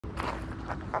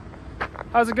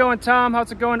How's it going, Tom?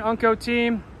 How's it going, Unco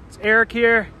team? It's Eric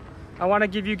here. I want to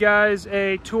give you guys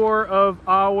a tour of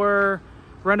our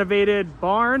renovated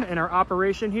barn and our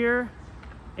operation here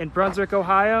in Brunswick,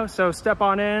 Ohio. So step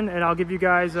on in and I'll give you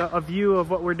guys a view of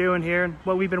what we're doing here and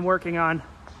what we've been working on.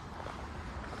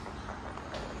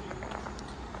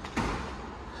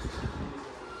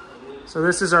 So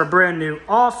this is our brand new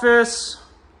office.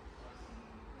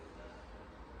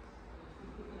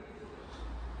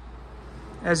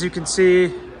 As you can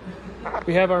see,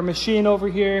 we have our machine over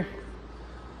here.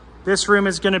 This room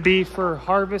is going to be for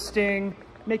harvesting,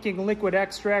 making liquid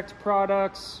extract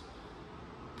products,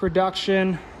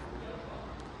 production,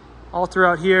 all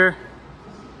throughout here.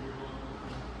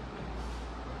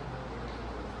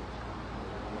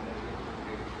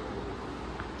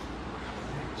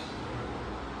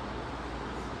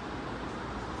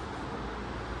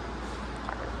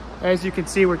 As you can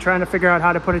see, we're trying to figure out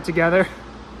how to put it together.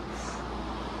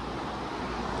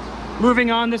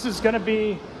 Moving on, this is the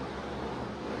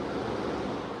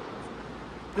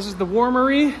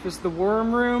wormery. This is the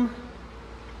worm room,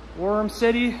 Worm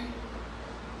City.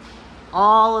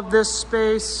 All of this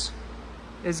space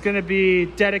is gonna be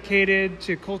dedicated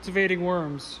to cultivating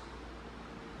worms.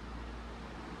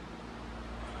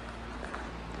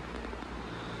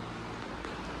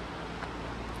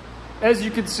 As you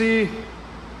can see,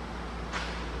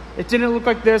 it didn't look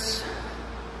like this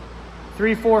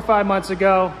 3, 4, 5 months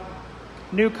ago.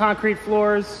 New concrete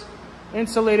floors,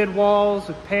 insulated walls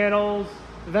with panels,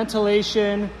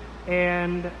 ventilation,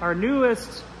 and our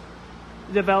newest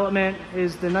development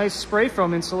is the nice spray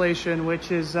foam insulation,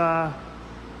 which is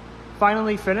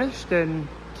finally finished and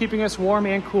keeping us warm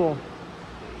and cool.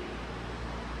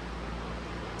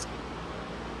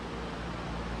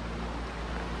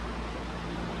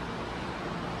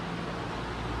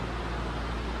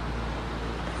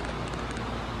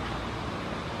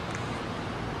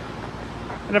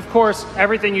 And of course,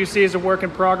 everything you see is a work in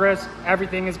progress.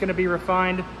 Everything is going to be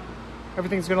refined.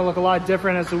 Everything's going to look a lot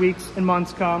different as the weeks and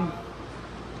months come.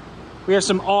 We have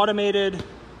some automated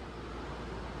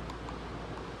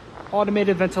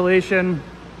ventilation,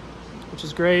 which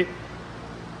is great.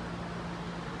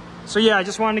 So yeah, I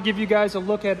just wanted to give you guys a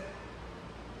look at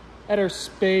our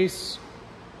space.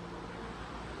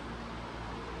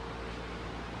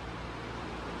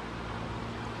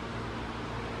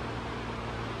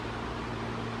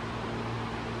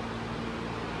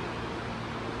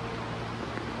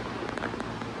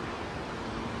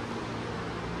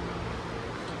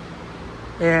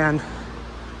 And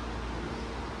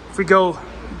if we go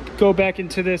back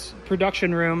into this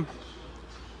production room,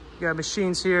 we got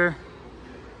machines here,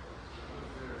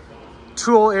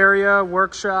 tool area,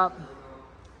 workshop,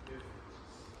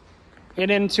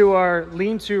 and into our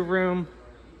lean-to room,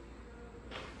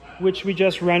 which we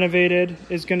just renovated,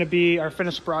 is going to be our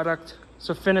finished product.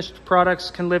 So finished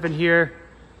products can live in here,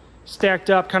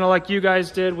 stacked up, kind of like you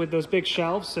guys did with those big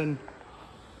shelves, and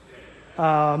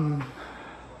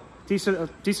a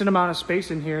decent amount of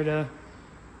space in here to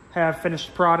have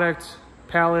finished product,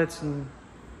 pallets, and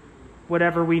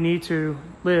whatever we need to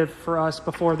live for us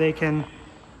before they can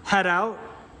head out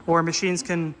or machines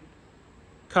can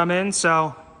come in.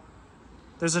 So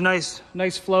there's a nice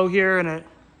flow here, and it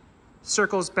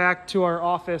circles back to our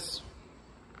office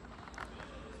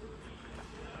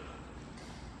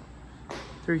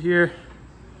through here.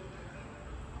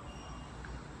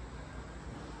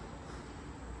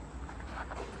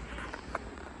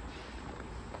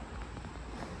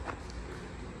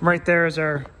 Right there is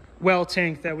our well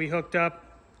tank that we hooked up.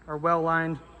 Our well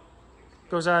line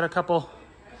goes out a couple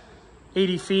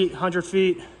 80 feet, 100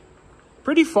 feet.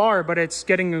 Pretty far, but it's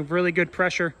getting a really good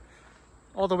pressure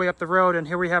all the way up the road. And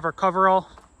here we have our coverall.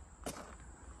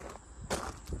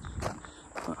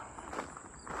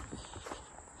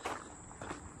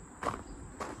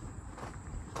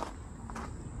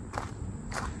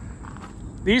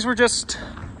 These were just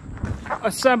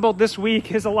assembled this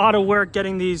week. Is a lot of work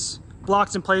getting these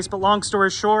blocks in place, but long story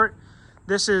short,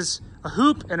 this is a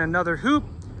hoop and another hoop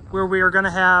where we are going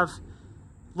to have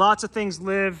lots of things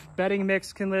live. Bedding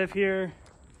mix can live here,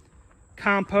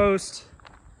 compost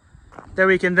that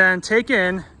we can then take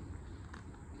in,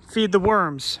 feed the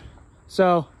worms.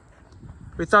 So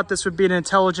we thought this would be an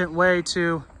intelligent way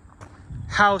to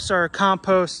house our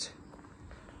compost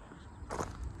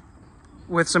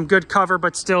with some good cover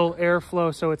but still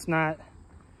airflow, so it's not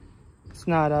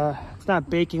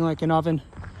baking like an oven.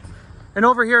 And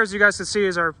over here, as you guys can see,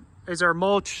 is our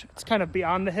mulch. It's kind of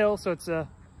beyond the hill, so it's the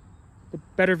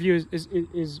better view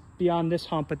is beyond this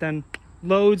hump, but then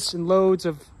loads and loads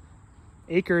of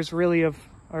acres really of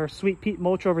our sweet peat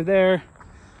mulch over there.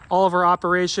 all of our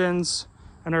operations,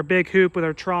 and our big hoop with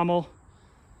our trommel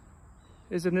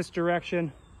is in this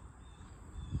direction.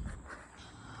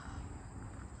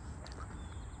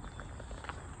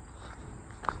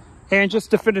 And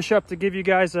just to finish up, to give you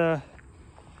guys a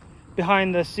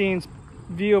behind the scenes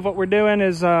view of what we're doing,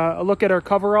 is a look at our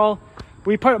coverall.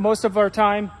 We put most of our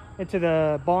time into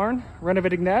the barn,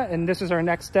 renovating that, and this is our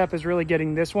next step, is really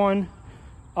getting this one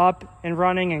up and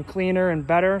running and cleaner and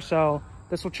better. So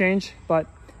this will change, but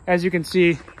as you can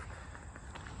see,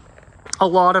 a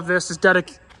lot of this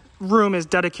room is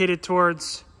dedicated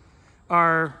towards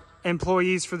our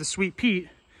employees for the Sweet Peat,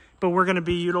 but we're going to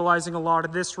be utilizing a lot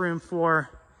of this room for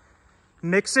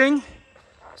mixing.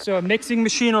 So a mixing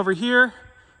machine over here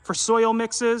for soil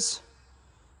mixes,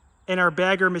 and our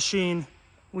bagger machine,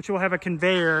 which will have a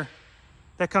conveyor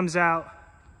that comes out.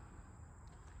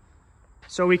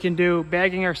 So we can do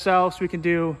bagging ourselves. We can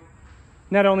do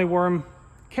not only worm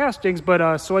castings,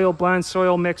 but soil blends,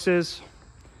 soil mixes.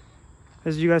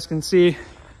 As you guys can see,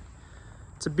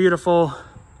 it's a beautiful,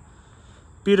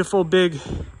 beautiful big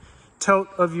tote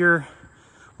of your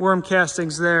worm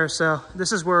castings there. So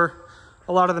this is where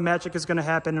a lot of the magic is going to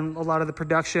happen, and a lot of the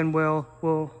production will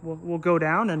go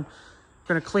down, and we're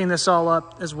going to clean this all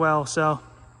up as well. So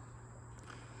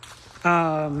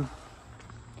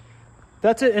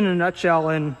that's it in a nutshell.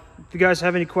 And if you guys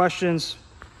have any questions,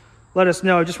 let us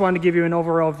know. I just wanted to give you an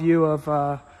overall view of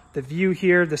the view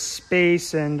here, the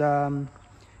space, and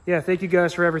yeah, thank you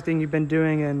guys for everything you've been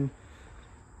doing and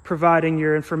providing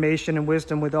your information and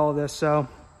wisdom with all this. So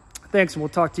thanks, and we'll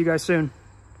talk to you guys soon.